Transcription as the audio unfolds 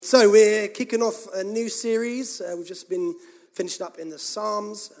So we're kicking off a new series. We've just been finished up in the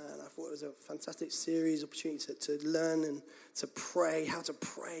Psalms, and I thought it was a fantastic series, opportunity to learn and to pray, how to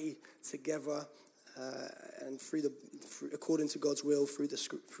pray together, and according to God's will through the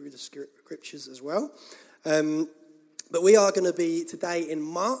scriptures as well. But we are going to be today in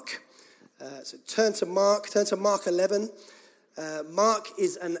Mark. So turn to Mark 11. Mark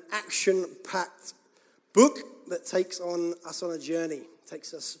is an action-packed book that takes us on a journey.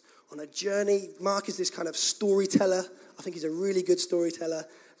 Takes us on a journey. Mark is this kind of storyteller. I think he's a really good storyteller,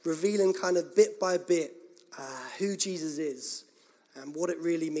 revealing kind of bit by bit who Jesus is and what it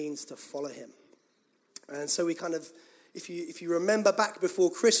really means to follow him. And so we kind of, if you remember back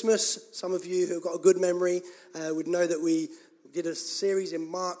before Christmas, some of you who have got a good memory would know that we did a series in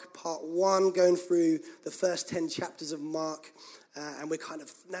Mark, part 1, going through the first 10 chapters of Mark, and we're kind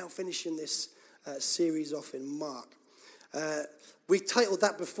of now finishing this series off in Mark. We titled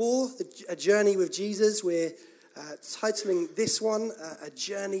that before, A Journey with Jesus. We're titling this one, A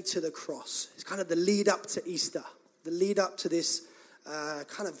Journey to the Cross. It's kind of the lead up to Easter, the lead up to this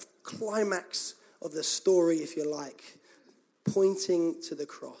kind of climax of the story, if you like, pointing to the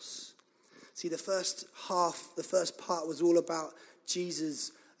cross. See, the first part was all about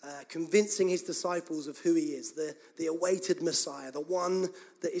Jesus convincing his disciples of who he is, the awaited Messiah, the one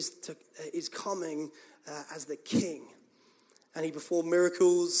that is coming as the King. And he performed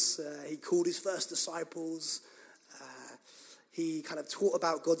miracles. He called his first disciples. He kind of taught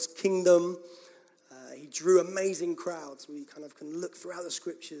about God's kingdom. He drew amazing crowds. We kind of can look throughout the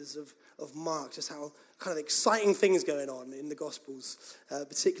scriptures of Mark, just how kind of exciting things going on in the Gospels,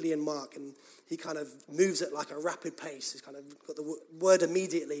 particularly in Mark. And he kind of moves at like a rapid pace. He's kind of got the word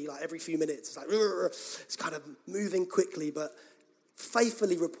immediately, like every few minutes. It's like, it's kind of moving quickly, but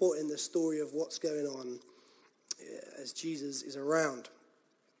faithfully reporting the story of what's going on as Jesus is around.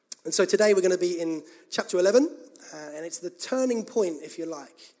 And so today we're going to be in chapter 11, and it's the turning point, if you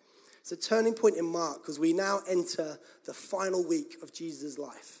like. It's a turning point in Mark because we now enter the final week of Jesus'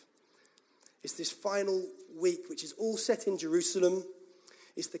 life. It's this final week which is all set in Jerusalem.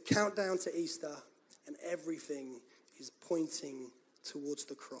 It's the countdown to Easter, and everything is pointing towards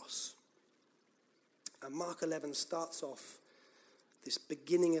the cross. And Mark 11 starts off this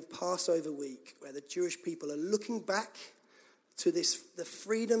beginning of Passover week where the Jewish people are looking back to the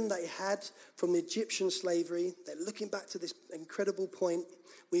freedom they had from the Egyptian slavery. They're looking back to this incredible point.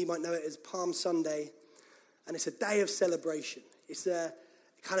 We might know it as Palm Sunday. And it's a day of celebration. It's a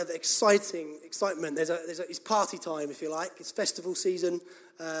kind of excitement. It's party time, if you like. It's festival season.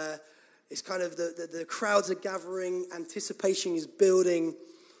 It's kind of the crowds are gathering. Anticipation is building.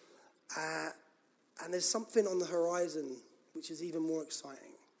 And there's something on the horizon which is even more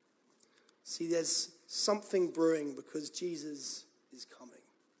exciting. See, there's something brewing because Jesus is coming.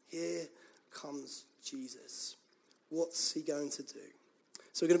 Here comes Jesus. What's he going to do?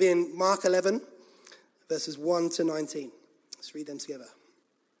 So we're going to be in Mark 11, verses 1 to 19. Let's read them together.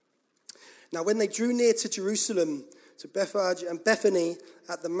 Now, when they drew near to Jerusalem, to Bethphage and Bethany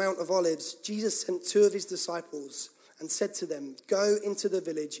at the Mount of Olives, Jesus sent 2 of his disciples and said to them, "Go into the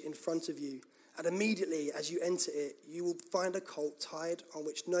village in front of you. And immediately as you enter it, you will find a colt tied on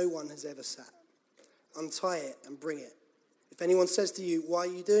which no one has ever sat. Untie it and bring it. If anyone says to you, 'Why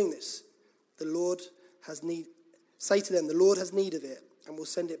are you doing this?' Say to them, 'The Lord has need of it, and will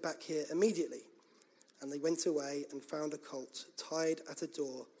send it back here immediately.' And they went away and found a colt tied at a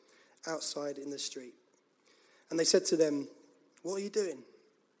door outside in the street. And they said to them, 'What are you doing?'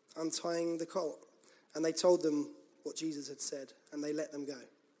 'Untying the colt.' And they told them what Jesus had said, and they let them go.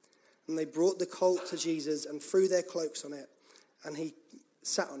 And they brought the colt to Jesus and threw their cloaks on it, and he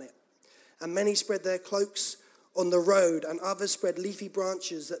sat on it. And many spread their cloaks on the road, and others spread leafy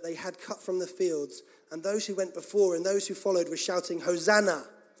branches that they had cut from the fields. And those who went before and those who followed were shouting, 'Hosanna!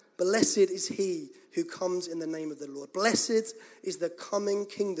 Blessed is he who comes in the name of the Lord. Blessed is the coming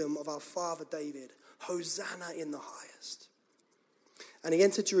kingdom of our father David. Hosanna in the highest.' And he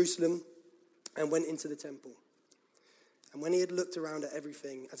entered Jerusalem and went into the temple. And when he had looked around at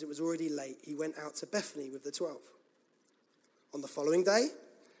everything, as it was already late, he went out to Bethany with the 12. On the following day,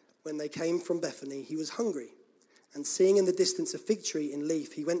 when they came from Bethany, he was hungry. And seeing in the distance a fig tree in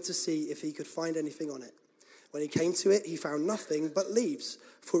leaf, he went to see if he could find anything on it. When he came to it, he found nothing but leaves,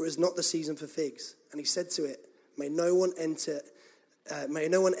 for it was not the season for figs. And he said to it, may no one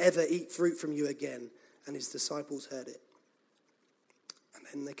ever eat fruit from you again. And his disciples heard it. And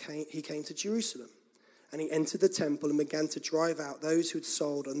then he came to Jerusalem. And he entered the temple and began to drive out those who had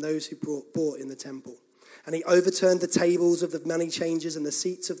sold and those who bought in the temple. And he overturned the tables of the money changers and the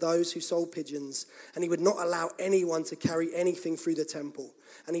seats of those who sold pigeons. And he would not allow anyone to carry anything through the temple.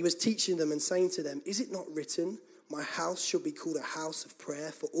 And he was teaching them and saying to them, "Is it not written, 'My house shall be called a house of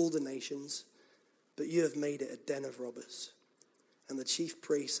prayer for all the nations'? But you have made it a den of robbers." And the chief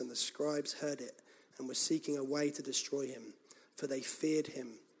priests and the scribes heard it and were seeking a way to destroy him, for they feared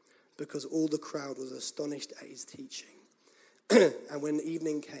him, because all the crowd was astonished at his teaching. And when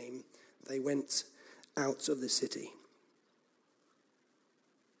evening came, they went out of the city.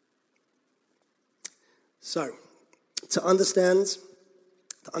 So, to understand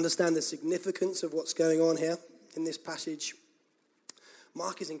the significance of what's going on here in this passage,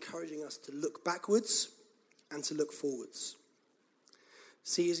 Mark is encouraging us to look backwards and to look forwards.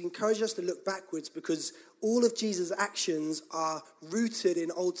 See, he's encouraging us to look backwards because all of Jesus' actions are rooted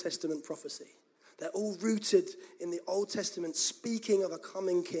in Old Testament prophecy. They're all rooted in the Old Testament speaking of a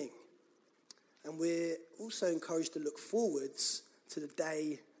coming king. And we're also encouraged to look forwards to the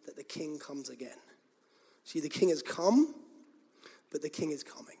day that the king comes again. See, the king has come, but the king is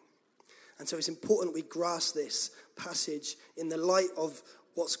coming. And so it's important we grasp this passage in the light of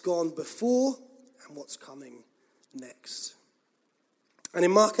what's gone before and what's coming next. And in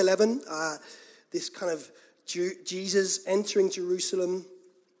Mark 11, this kind of Jesus entering Jerusalem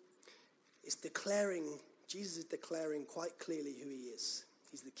Jesus is declaring quite clearly who he is.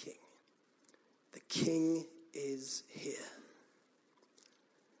 He's the king. The king is here.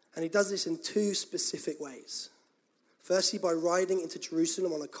 And he does this in two specific ways. Firstly, by riding into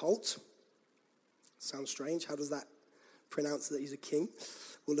Jerusalem on a colt. Sounds strange. How does that pronounce that he's a king?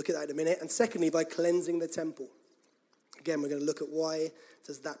 We'll look at that in a minute. And secondly, by cleansing the temple. Again, we're going to look at why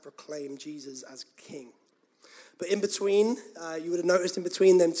does that proclaim Jesus as king. But in between, you would have noticed in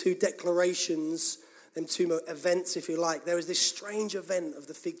between them two declarations, them two events, if you like, there was this strange event of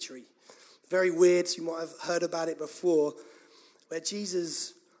the fig tree. Very weird. You might have heard about it before, where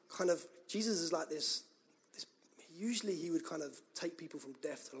Jesus is like this. Usually he would kind of take people from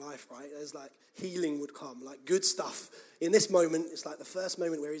death to life, right? There's like healing would come, like good stuff. In this moment, it's like the first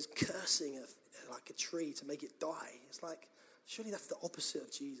moment where he's cursing like a tree to make it die. It's like, surely that's the opposite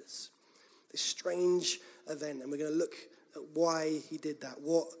of Jesus. This strange event, and we're going to look at why he did that,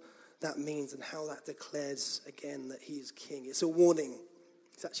 what that means, and how that declares again that he is king. It's a warning.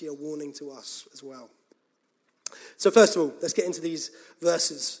 It's actually a warning to us as well. So first of all, let's get into these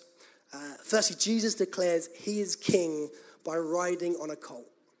verses. Firstly, Jesus declares he is king by riding on a colt.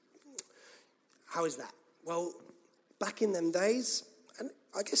 How is that? Well, back in them days, and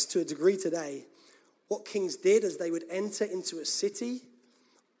I guess to a degree today, what kings did is they would enter into a city,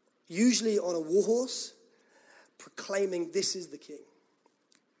 usually on a war horse, proclaiming this is the king.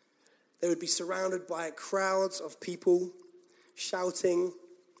 They would be surrounded by crowds of people shouting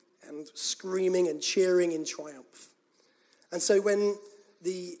and screaming and cheering in triumph. And so when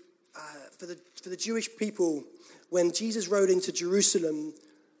for the Jewish people, when Jesus rode into Jerusalem,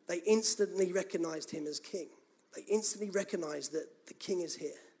 they instantly recognized him as king. They instantly recognized that the king is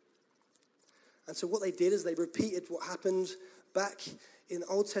here. And so what they did is they repeated what happened back in the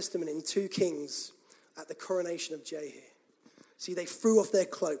Old Testament in 2 Kings at the coronation of Jehu. See, they threw off their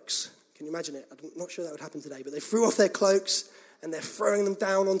cloaks. Can you imagine it? I'm not sure that would happen today, but they threw off their cloaks and they're throwing them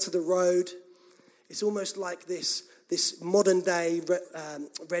down onto the road. It's almost like this modern day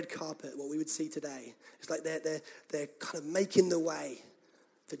red carpet, what we would see today. It's like they're kind of making the way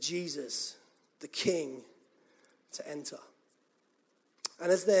for Jesus, the King, to enter.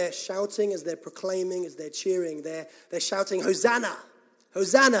 And as they're shouting, as they're proclaiming, as they're cheering, they're shouting, "Hosanna!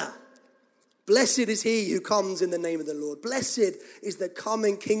 Hosanna! Blessed is he who comes in the name of the Lord. Blessed is the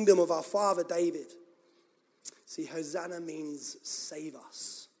coming kingdom of our father David." See, Hosanna means save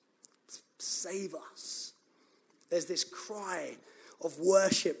us. Save us. There's this cry of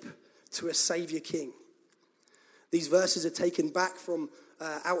worship to a Savior King. These verses are taken back from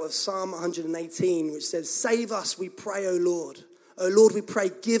out of Psalm 118, which says, "Save us, we pray, O Lord. O Lord, we pray,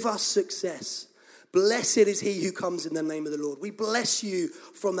 give us success. Blessed is he who comes in the name of the Lord. We bless you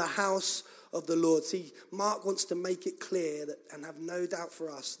from the house of the Lord." See, Mark wants to make it clear that, and have no doubt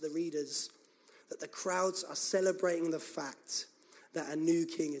for us, the readers, that the crowds are celebrating the fact that a new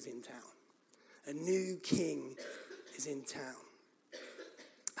king is in town. A new king is in town.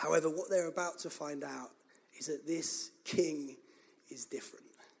 However, what they're about to find out is that this king is different.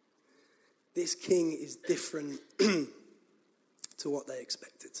 This king is different to what they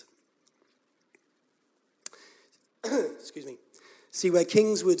expected. Excuse me. See, where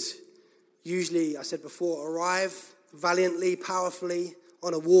kings would usually, I said before, arrive valiantly, powerfully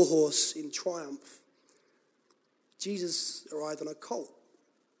on a war horse in triumph, Jesus arrived on a colt.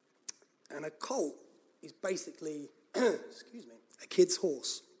 And a colt is basically, excuse me, a kid's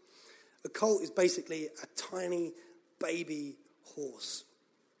horse. A colt is basically a tiny baby horse.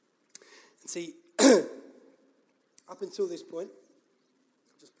 And see, up until this point,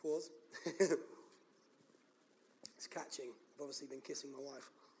 I'll just pause. It's catching. I've obviously been kissing my wife.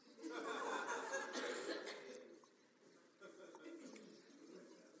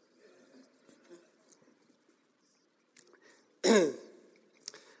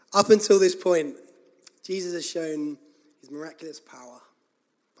 Up until this point, Jesus has shown his miraculous power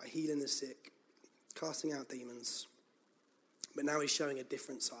by healing the sick, casting out demons. But now he's showing a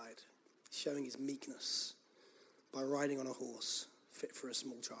different side. He's showing his meekness by riding on a horse fit for a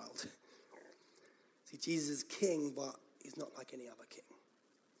small child. See, Jesus is king, but he's not like any other king.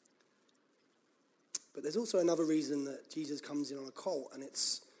 But there's also another reason that Jesus comes in on a colt, and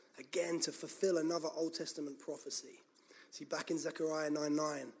it's, again, to fulfill another Old Testament prophecy. See, back in Zechariah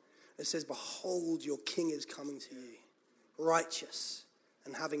 9:9, it says, "Behold, your king is coming to you, righteous,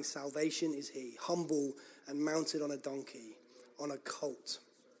 and having salvation is he, humble and mounted on a donkey, on a colt,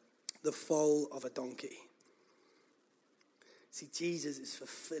 the foal of a donkey." See, Jesus is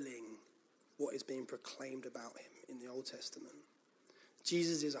fulfilling what is being proclaimed about him in the Old Testament.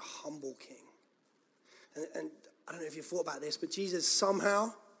 Jesus is a humble king. And I don't know if you thought about this, but Jesus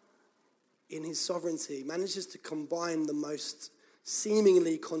somehow, in his sovereignty, manages to combine the most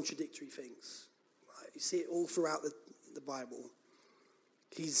seemingly contradictory things. Right? You see it all throughout the Bible.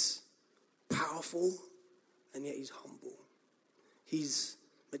 He's powerful, and yet he's humble. He's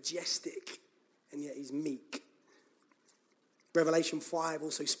majestic, and yet he's meek. Revelation 5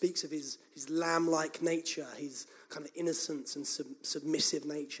 also speaks of his lamb-like nature, his kind of innocence and submissive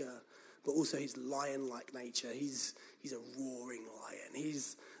nature, but also his lion-like nature. He's a roaring lion.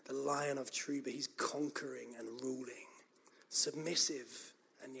 He's the Lion of Judah. He's conquering and ruling, submissive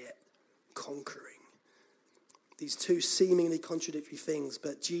and yet conquering. These two seemingly contradictory things,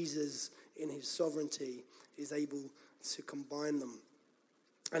 but Jesus, in his sovereignty, is able to combine them.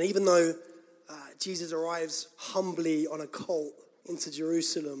 And even though Jesus arrives humbly on a colt into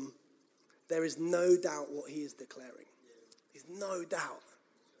Jerusalem, there is no doubt what he is declaring. There's no doubt.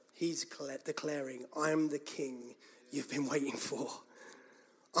 He's declaring, "I am the king you've been waiting for.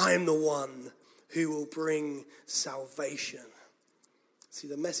 I am the one who will bring salvation." See,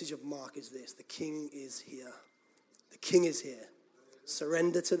 the message of Mark is this: the king is here. The king is here.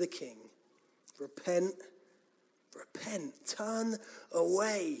 Surrender to the king. Repent. Turn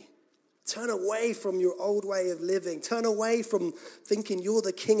away. Turn away from your old way of living. Turn away from thinking you're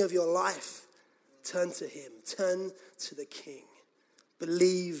the king of your life. Turn to him. Turn to the king.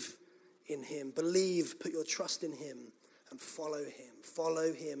 Believe in him. Believe, put your trust in him, and follow him.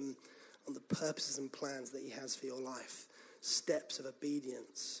 Follow him on the purposes and plans that he has for your life. Steps of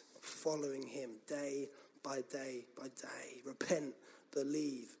obedience, following him day by day by day. Repent,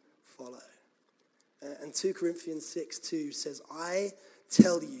 believe, follow. And 2 Corinthians 6:2 says, "I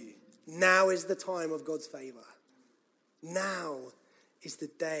tell you, now is the time of God's favor. Now is the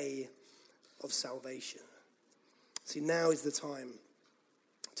day of salvation." See, now is the time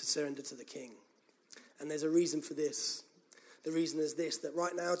to surrender to the king. And there's a reason for this. The reason is this, that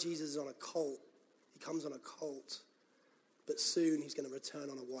right now Jesus is on a colt. He comes on a colt. But soon he's going to return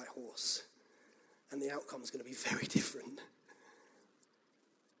on a white horse. And the outcome is going to be very different.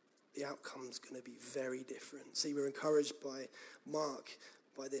 The outcome's going to be very different. See, we're encouraged by Mark,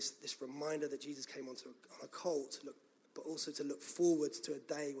 by this reminder that Jesus came on a colt, but also to look forward to a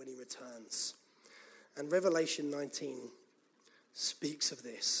day when he returns. And Revelation 19 speaks of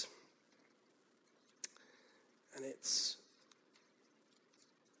this. And it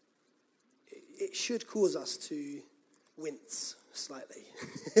should cause us to wince slightly.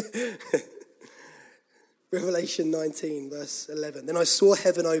 Revelation 19, verse 11. "Then I saw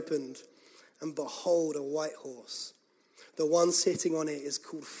heaven opened, and behold, a white horse. The one sitting on it is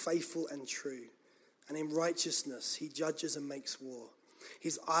called Faithful and True, and in righteousness he judges and makes war.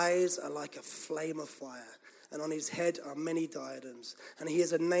 His eyes are like a flame of fire, and on his head are many diadems, and he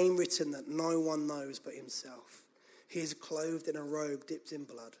has a name written that no one knows but himself. He is clothed in a robe dipped in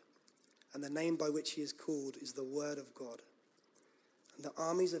blood, and the name by which he is called is the Word of God. And the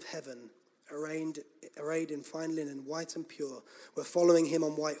armies of heaven, arrayed in fine linen, white and pure, were following him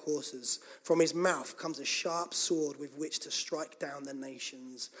on white horses. From his mouth comes a sharp sword with which to strike down the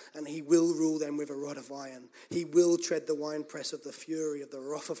nations, and he will rule them with a rod of iron. He will tread the winepress of the fury of the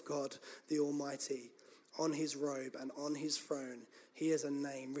wrath of God, the Almighty. On his robe and on his throne, he has a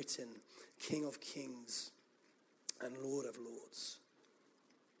name written, King of Kings and Lord of Lords."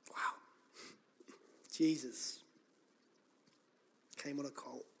 Wow. Jesus came on a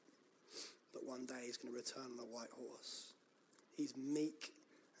colt, but but one day he's going to return on a white horse. He's meek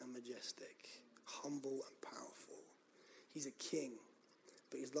and majestic, humble and powerful. He's a king,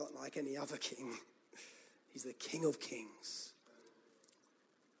 but he's not like any other king. He's the King of Kings.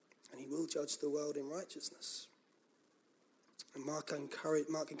 And he will judge the world in righteousness. And Mark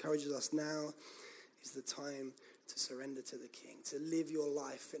encourages us now is the time to surrender to the King, to live your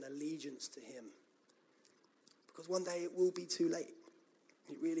life in allegiance to him. Because one day it will be too late.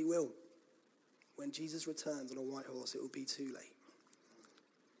 It really will. When Jesus returns on a white horse, it will be too late.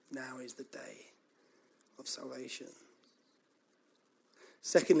 Now is the day of salvation.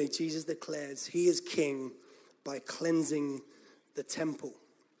 Secondly, Jesus declares he is king by cleansing the temple.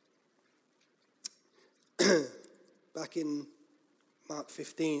 Back in Mark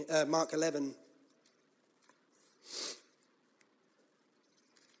 11,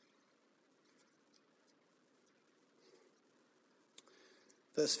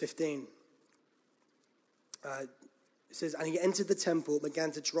 verse 15. It says, and he entered the temple,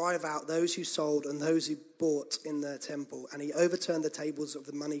 began to drive out those who sold and those who bought in the temple. And he overturned the tables of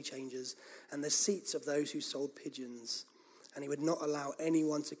the money changers and the seats of those who sold pigeons. And he would not allow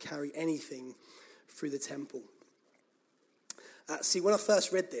anyone to carry anything through the temple. See, when I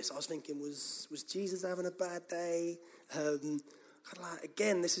first read this, I was thinking, was Jesus having a bad day?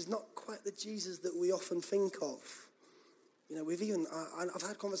 Again, this is not quite the Jesus that we often think of. You know, I've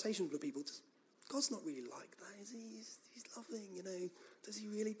had conversations with people. God's not really like that, is he? He's loving, you know. Does he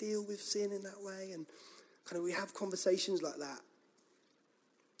really deal with sin in that way? And kind of we have conversations like that.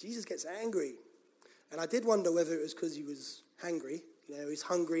 Jesus gets angry. And I did wonder whether it was because he was hangry. You know, he's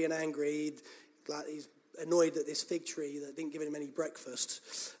hungry and angry. He's annoyed at this fig tree that didn't give him any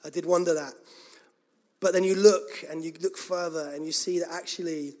breakfast. I did wonder that. But then you look further and you see that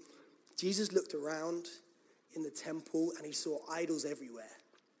actually Jesus looked around in the temple and he saw idols everywhere.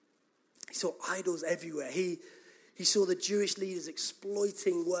 He saw idols everywhere. He saw the Jewish leaders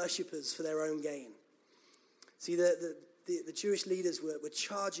exploiting worshippers for their own gain. See, the Jewish leaders were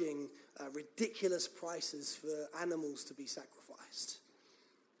charging ridiculous prices for animals to be sacrificed.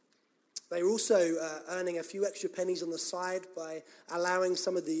 They were also earning a few extra pennies on the side by allowing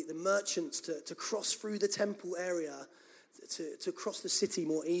some of the merchants to cross through the temple area, to cross the city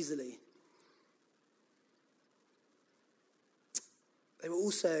more easily. They were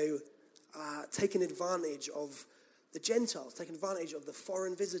also taking advantage of the Gentiles, taking advantage of the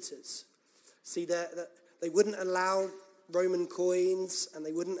foreign visitors. See, they wouldn't allow Roman coins, and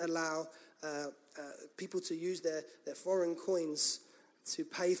they wouldn't allow people to use their foreign coins to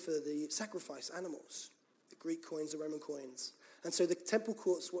pay for the sacrifice animals, the Greek coins, the Roman coins. And so the temple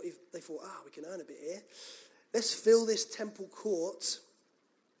courts, they thought, we can earn a bit here. Let's fill this temple court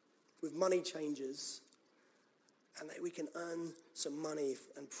with money changers, and that we can earn some money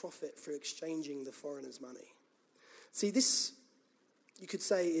and profit through exchanging the foreigners' money. See, this, you could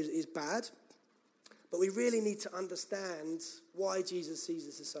say, is bad, but we really need to understand why Jesus sees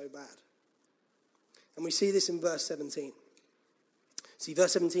this as so bad. And we see this in verse 17. See,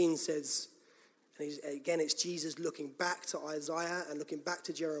 verse 17 says, and again, it's Jesus looking back to Isaiah and looking back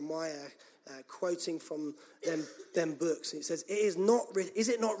to Jeremiah, quoting from them books. And it says, is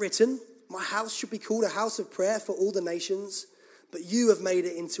it not written, my house should be called a house of prayer for all the nations, but you have made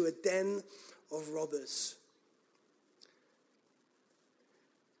it into a den of robbers.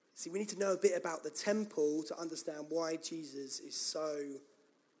 See, we need to know a bit about the temple to understand why Jesus is so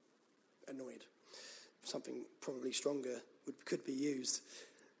annoyed. Something probably stronger could be used.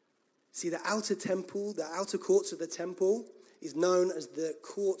 See, the outer temple, the outer courts of the temple is known as the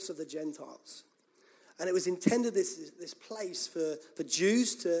courts of the Gentiles. And it was intended this place for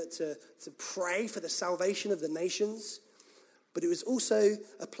Jews to pray for the salvation of the nations. But it was also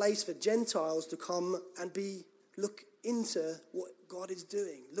a place for Gentiles to come and look into what God is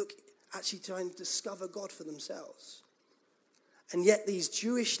doing. Actually try and discover God for themselves. And yet these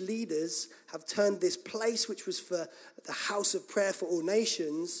Jewish leaders have turned this place, which was for the house of prayer for all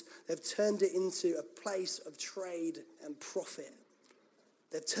nations, they've turned it into a place of trade and profit.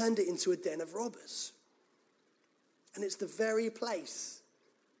 They've turned it into a den of robbers. And it's the very place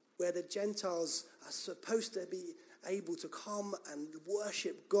where the Gentiles are supposed to be able to come and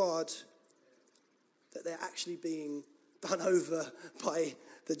worship God, that they're actually being done over by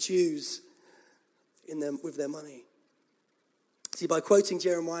the Jews with their money. See, by quoting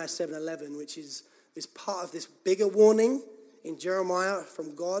Jeremiah 7:11, which is part of this bigger warning in Jeremiah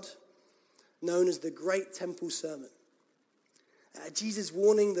from God, known as the Great Temple Sermon. Jesus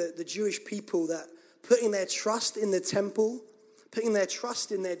warning the Jewish people that putting their trust in the temple, putting their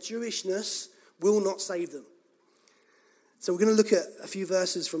trust in their Jewishness will not save them. So we're going to look at a few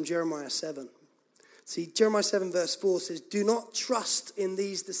verses from Jeremiah 7. See, Jeremiah 7 verse 4 says, "Do not trust in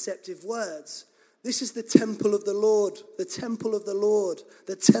these deceptive words. This is the temple of the Lord, the temple of the Lord,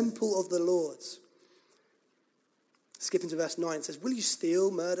 the temple of the Lord." Skipping to verse 9, it says, "Will you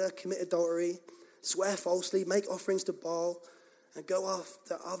steal, murder, commit adultery, swear falsely, make offerings to Baal, and go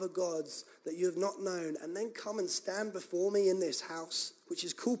after other gods that you have not known, and then come and stand before me in this house, which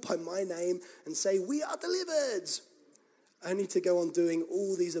is called by my name, and say, 'We are delivered,' only to go on doing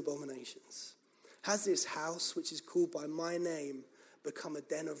all these abominations? Has this house, which is called by my name, become a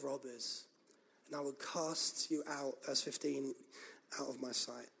den of robbers? And I will cast you out," verse 15, "out of my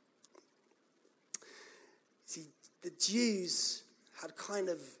sight." See, the Jews had kind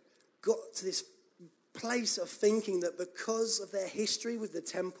of got to this place of thinking that because of their history with the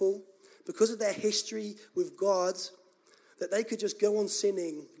temple, because of their history with God, that they could just go on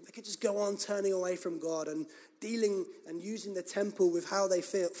sinning, they could just go on turning away from God and dealing and using the temple with how they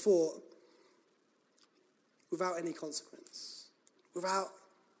thought without any consequence, without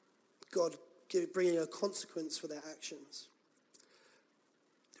God bringing a consequence for their actions.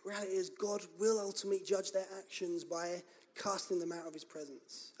 The reality is God will ultimately judge their actions by casting them out of his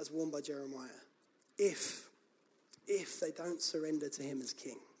presence, as warned by Jeremiah, if they don't surrender to him as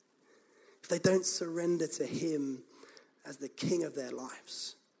king, if they don't surrender to him as the king of their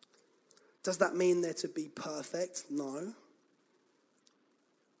lives. Does that mean they're to be perfect? No.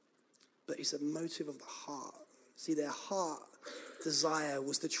 But it's a motive of the heart. See, their heart desire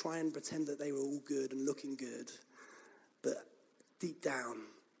was to try and pretend that they were all good and looking good. But deep down,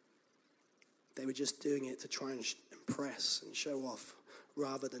 they were just doing it to try and impress and show off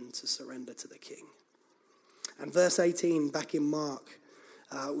rather than to surrender to the king. And verse 18, back in Mark,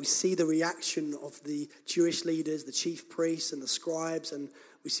 we see the reaction of the Jewish leaders, the chief priests and the scribes, and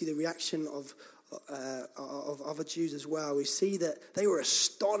we see the reaction of other Jews as well. We see that they were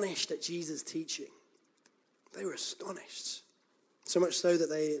astonished at Jesus' teaching. They were astonished. So much so that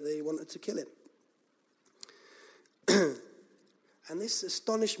they wanted to kill him. And this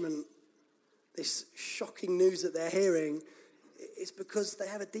astonishment, this shocking news that they're hearing, is because they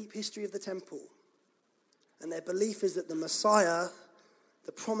have a deep history of the temple. And their belief is that the Messiah,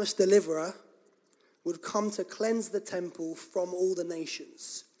 the promised deliverer, would come to cleanse the temple from all the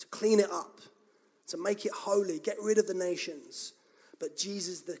nations, to clean it up, to make it holy, get rid of the nations. But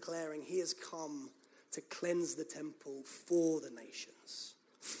Jesus declaring he has come to cleanse the temple for the nations.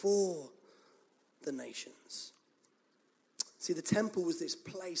 For the nations. See, the temple was this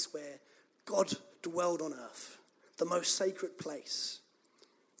place where God dwelled on earth, the most sacred place.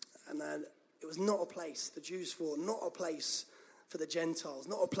 And it was not a place, the Jews thought, not a place for the Gentiles,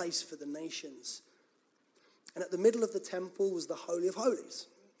 not a place for the nations. And at the middle of the temple was the Holy of Holies.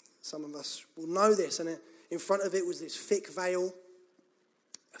 Some of us will know this. And in front of it was this thick veil.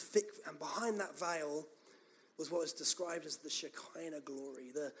 And behind that veil was what is described as the Shekinah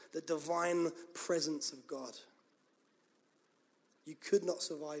glory, the divine presence of God. You could not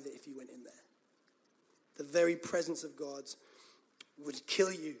survive it if you went in there. The very presence of God would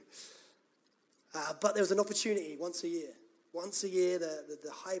kill you. But there was an opportunity once a year. Once a year,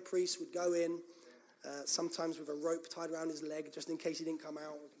 the high priest would go in, sometimes with a rope tied around his leg, just in case he didn't come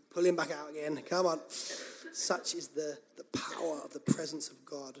out. Pull him back out again. Come on. Such is the power of the presence of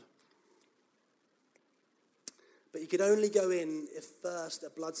God. But you could only go in if first a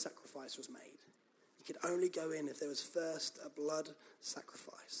blood sacrifice was made. You could only go in if there was first a blood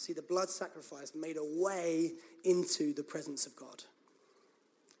sacrifice. See, the blood sacrifice made a way into the presence of God.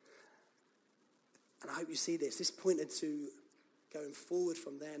 And I hope you see this. This pointed to going forward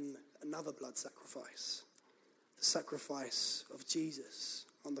from then another blood sacrifice. The sacrifice of Jesus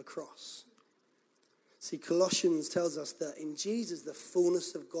on the cross. See, Colossians tells us that in Jesus the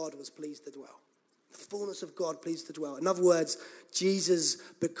fullness of God was pleased to dwell. The fullness of God pleased to dwell. In other words, Jesus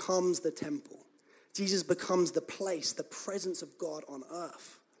becomes the temple. Jesus becomes the place, the presence of God on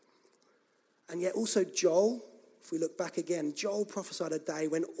earth. And yet also Joel, if we look back again, Joel prophesied a day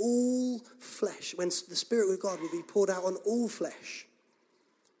when all flesh, when the Spirit of God would be poured out on all flesh.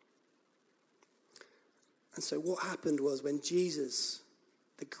 And so what happened was when Jesus,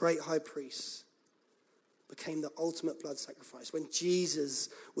 the great high priest, became the ultimate blood sacrifice, when Jesus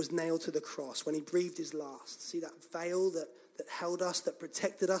was nailed to the cross, when he breathed his last. See that veil that held us, that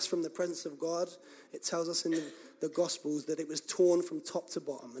protected us from the presence of God? It tells us in the Gospels that it was torn from top to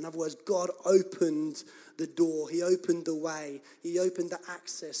bottom. In other words, God opened the door. He opened the way. He opened the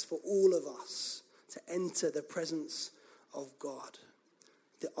access for all of us to enter the presence of God.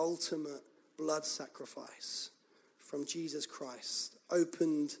 The ultimate blood sacrifice from Jesus Christ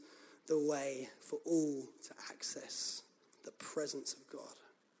opened the way for all to access the presence of God.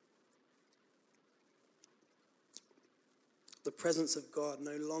 The presence of God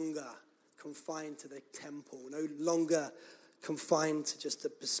no longer confined to the temple, no longer confined to just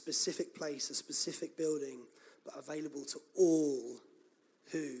a specific place, a specific building, but available to all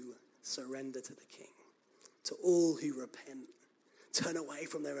who surrender to the King, to all who repent, turn away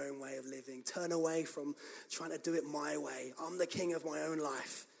from their own way of living, turn away from trying to do it my way. I'm the king of my own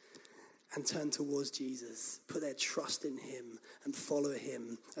life. And turn towards Jesus, put their trust in him and follow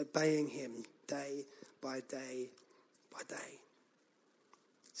him, obeying him day by day by day.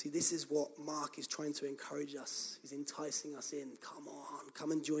 See, this is what Mark is trying to encourage us. He's enticing us in. Come on,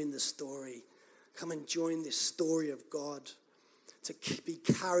 come and join the story. Come and join this story of God, to be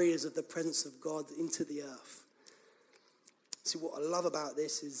carriers of the presence of God into the earth. See, what I love about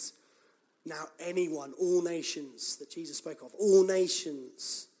this is now anyone, all nations that Jesus spoke of, all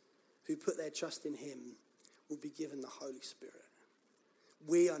nations who put their trust in him will be given the Holy Spirit.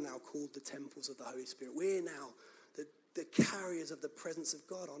 We are now called the temples of the Holy Spirit. We're now the carriers of the presence of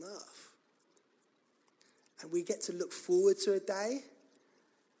God on earth. And we get to look forward to a day.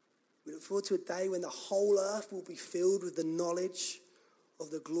 We look forward to a day when the whole earth will be filled with the knowledge of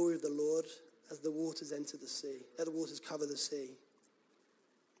the glory of the Lord as the waters enter the sea, as the waters cover the sea.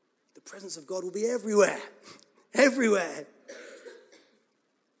 The presence of God will be everywhere. Everywhere.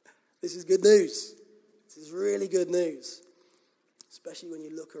 This is good news. This is really good news. Especially when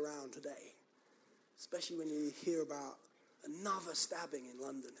you look around today. Especially when you hear about another stabbing in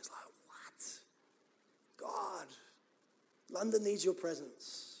London. It's like, what? God, London needs your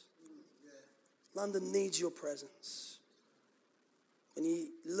presence. London needs your presence. When you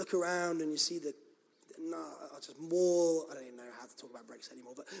look around and you see just more, I don't even know how to talk about Brexit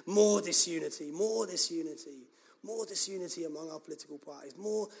anymore, but more disunity among our political parties,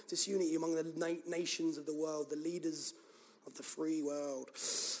 more disunity among the nations of the world, the leaders of the free world.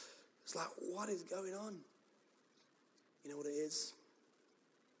 It's like, what is going on? You know what it is?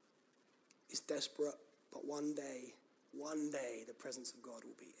 It's desperate, but one day, the presence of God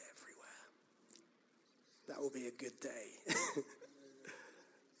will be everywhere. That will be a good day.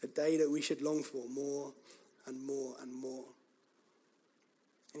 A day that we should long for more and more and more.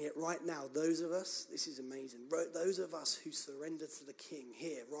 And yet right now, those of us, this is amazing, those of us who surrender to the King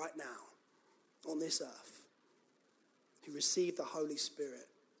here, right now, on this earth, who receive the Holy Spirit,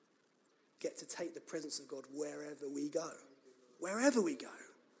 get to take the presence of God wherever we go. Wherever we go.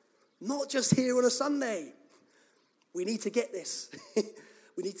 Not just here on a Sunday. We need to get this.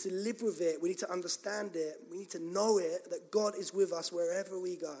 We need to live with it. We need to understand it. We need to know it, that God is with us wherever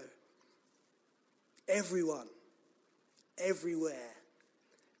we go. Everyone. Everywhere.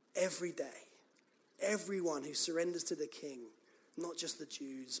 Every day. Everyone who surrenders to the King. Not just the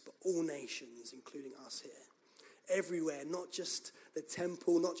Jews, but all nations, including us here. Everywhere, not just the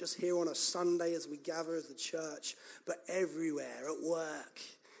temple, not just here on a Sunday as we gather as the church, but everywhere, at work,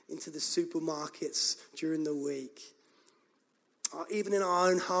 into the supermarkets during the week, even in our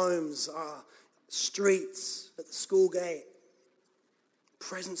own homes, our streets, at the school gate.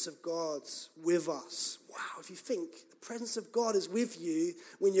 Presence of God's with us. Wow, if you think the presence of God is with you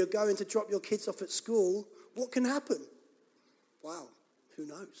when you're going to drop your kids off at school, what can happen? Wow, who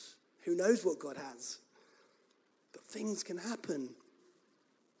knows? Who knows what God has? But things can happen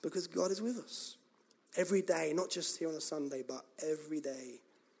because God is with us. Every day, not just here on a Sunday, but every day.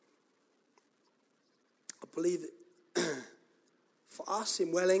 I believe that for us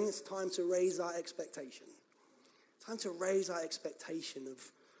in Welling, it's time to raise our expectation. Time to raise our expectation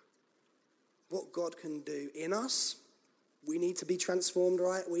of what God can do in us. We need to be transformed,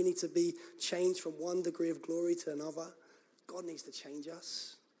 right? We need to be changed from one degree of glory to another. God needs to change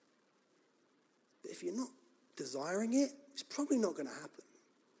us. But if you're not desiring it, it's probably not going to happen.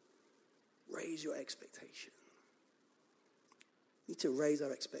 Raise your expectation. We need to raise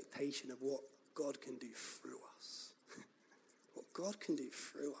our expectation of what God can do through us. What God can do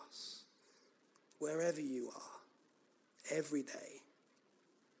through us. Wherever you are. Every day.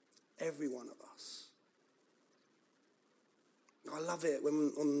 Every one of us. I love it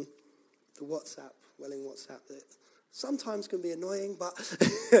when on the WhatsApp, Welling WhatsApp, that sometimes can be annoying, but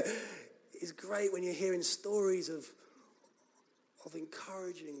it's great when you're hearing stories of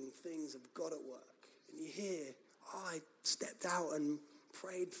encouraging things of God at work. And you hear, I stepped out and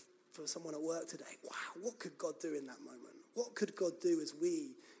prayed for someone at work today. Wow, what could God do in that moment? What could God do as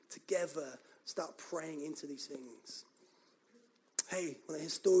we together start praying into these things? Hey, when I hear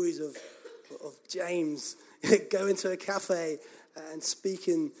stories of James going to a cafe and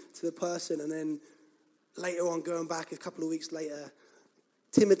speaking to the person, and then later on going back a couple of weeks later,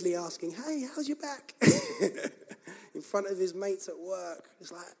 timidly asking, hey, how's your back? in front of his mates at work.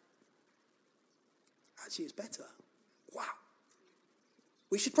 It's like, actually, it's better. Wow.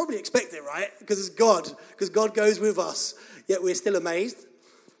 We should probably expect it, right? Because it's God. Because God goes with us. Yet we're still amazed.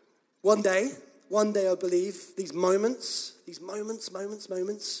 One day, I believe, these moments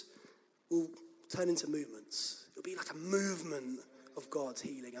will turn into movements. It'll be like a movement of God's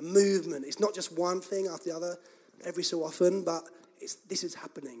healing. A movement. It's not just one thing after the other every so often, but this is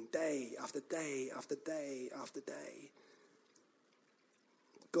happening day after day after day after day.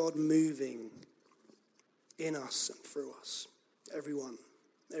 God moving in us and through us. Everyone,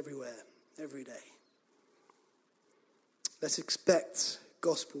 everywhere, every day. Let's expect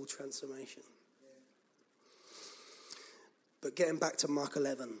gospel transformation. But getting back to Mark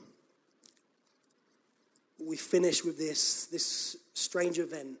 11, we finish with this strange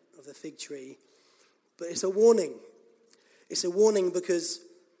event of the fig tree. But it's a warning. It's a warning because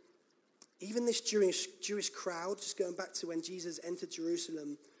even this Jewish crowd, just going back to when Jesus entered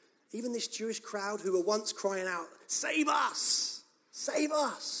Jerusalem, even this Jewish crowd who were once crying out, "Save us! Save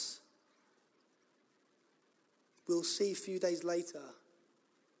us!" we'll see a few days later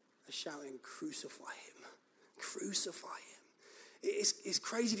are shouting, "Crucify him! Crucify him!" It's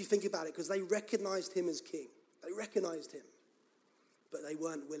crazy if you think about it, because they recognized him as king. They recognized him, but they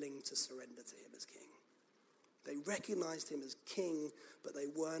weren't willing to surrender to him as king. They recognized him as king, but they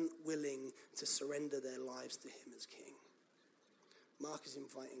weren't willing to surrender their lives to him as king. Mark is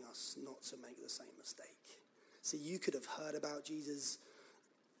inviting us not to make the same mistake. See, you could have heard about Jesus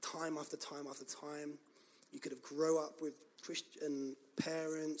time after time after time. You could have grown up with Christian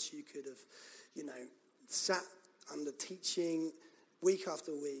parents. You could have, sat under teaching week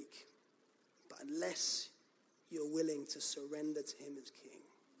after week. But unless you're willing to surrender to him as king,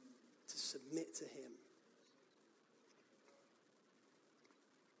 to submit to him,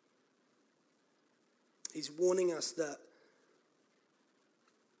 he's warning us that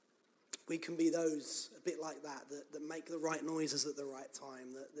we can be those, a bit like that make the right noises at the right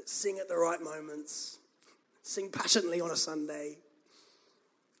time, that sing at the right moments, sing passionately on a Sunday.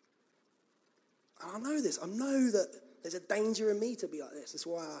 And I know this. I know that there's a danger in me to be like this. That's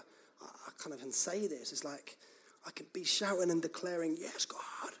why I kind of can say this. It's like I can be shouting and declaring, "Yes,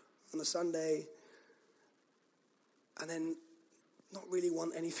 God," on a Sunday, and then not really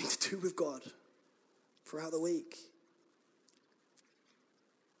want anything to do with God throughout the week.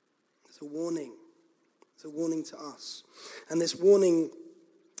 It's a warning. It's a warning to us. And this warning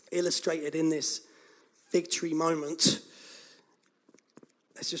illustrated in this fig tree moment.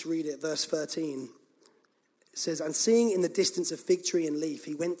 Let's just read it, verse 13. It says, "And seeing in the distance a fig tree and leaf,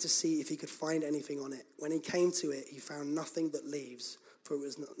 he went to see if he could find anything on it. When he came to it, he found nothing but leaves, for it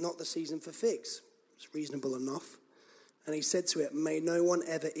was not the season for figs." It's reasonable enough. And he said to it, "May no one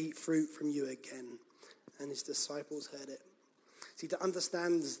ever eat fruit from you again." And his disciples heard it. See, to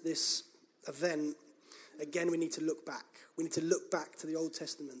understand this event, again, we need to look back. We need to look back to the Old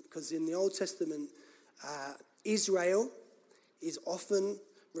Testament, because in the Old Testament, Israel is often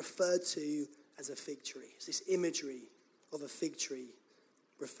referred to as a fig tree. It's this imagery of a fig tree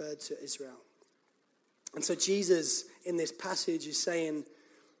referred to Israel. And so Jesus, in this passage, is saying,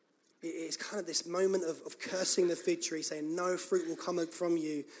 it's kind of this moment of cursing the fig tree, saying no fruit will come from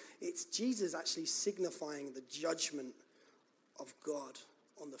you. It's Jesus actually signifying the judgment of God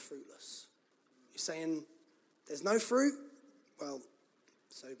on the fruitless. He's saying, there's no fruit? Well,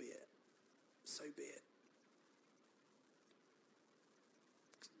 so be it. So be it.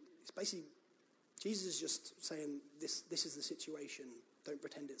 It's basically, Jesus is just saying, this is the situation. Don't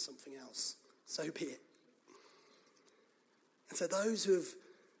pretend it's something else. So be it. And so those who have,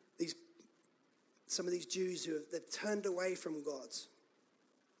 some of these Jews they've turned away from God.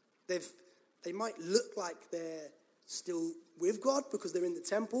 They might look like they're still with God because they're in the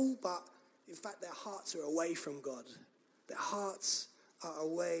temple, but in fact their hearts are away from God. Their hearts are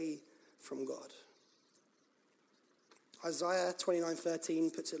away from God. Isaiah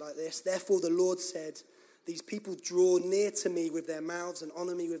 29:13 puts it like this: "Therefore the Lord said, these people draw near to me with their mouths and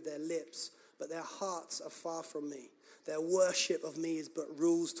honor me with their lips, but their hearts are far from me. Their worship of me is but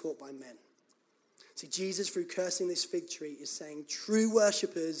rules taught by men." See, Jesus, through cursing this fig tree, is saying true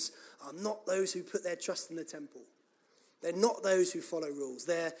worshippers are not those who put their trust in the temple. They're not those who follow rules.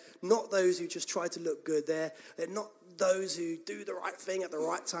 They're not those who just try to look good. They're not those who do the right thing at the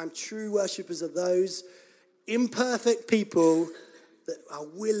right time. True worshippers are those imperfect people that are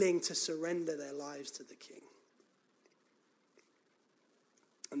willing to surrender their lives to the King.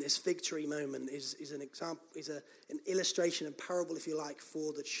 And this fig tree moment is an example, is an illustration, a parable, if you like,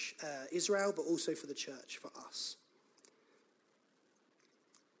 for the Israel, but also for the church, for us.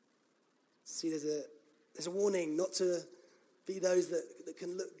 See, there's There's a warning not to be those that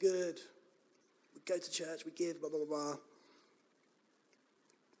can look good. We go to church, we give, blah, blah, blah, blah.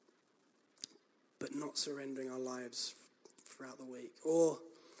 But not surrendering our lives throughout the week. Or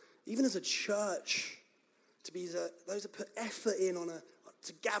even as a church, to be those that put effort in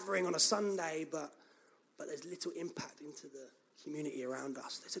to gathering on a Sunday, but there's little impact into the community around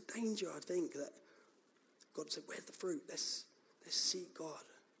us. There's a danger, I think, that God said, where's the fruit? Let's seek God.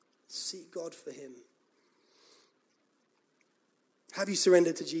 Seek God for him. Have you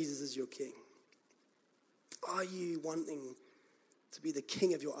surrendered to Jesus as your king? Are you wanting to be the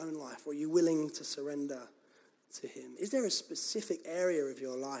king of your own life? Or are you willing to surrender to him? Is there a specific area of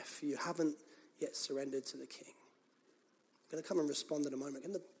your life you haven't yet surrendered to the king? I'm going to come and respond in a moment.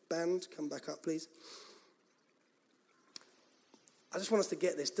 Can the band come back up, please? I just want us to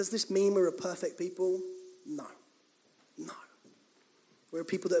get this. Does this mean we're a perfect people? No. No. We're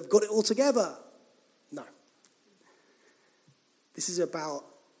people that have got it all together? No. This is about,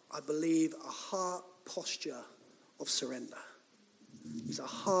 I believe, a heart posture of surrender. It's a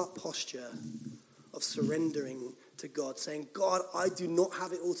heart posture of surrendering to God, saying, God, I do not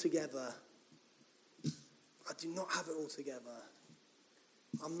have it all together. I do not have it all together.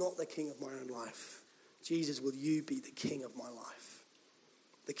 I'm not the king of my own life. Jesus, will you be the king of my life?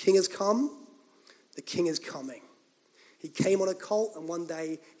 The king has come. The king is coming. He came on a colt, and one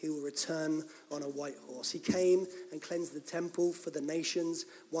day he will return on a white horse. He came and cleansed the temple for the nations.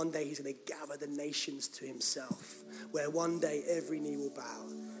 One day he's going to gather the nations to himself, where one day every knee will bow,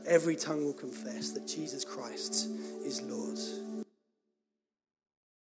 every tongue will confess that Jesus Christ is Lord.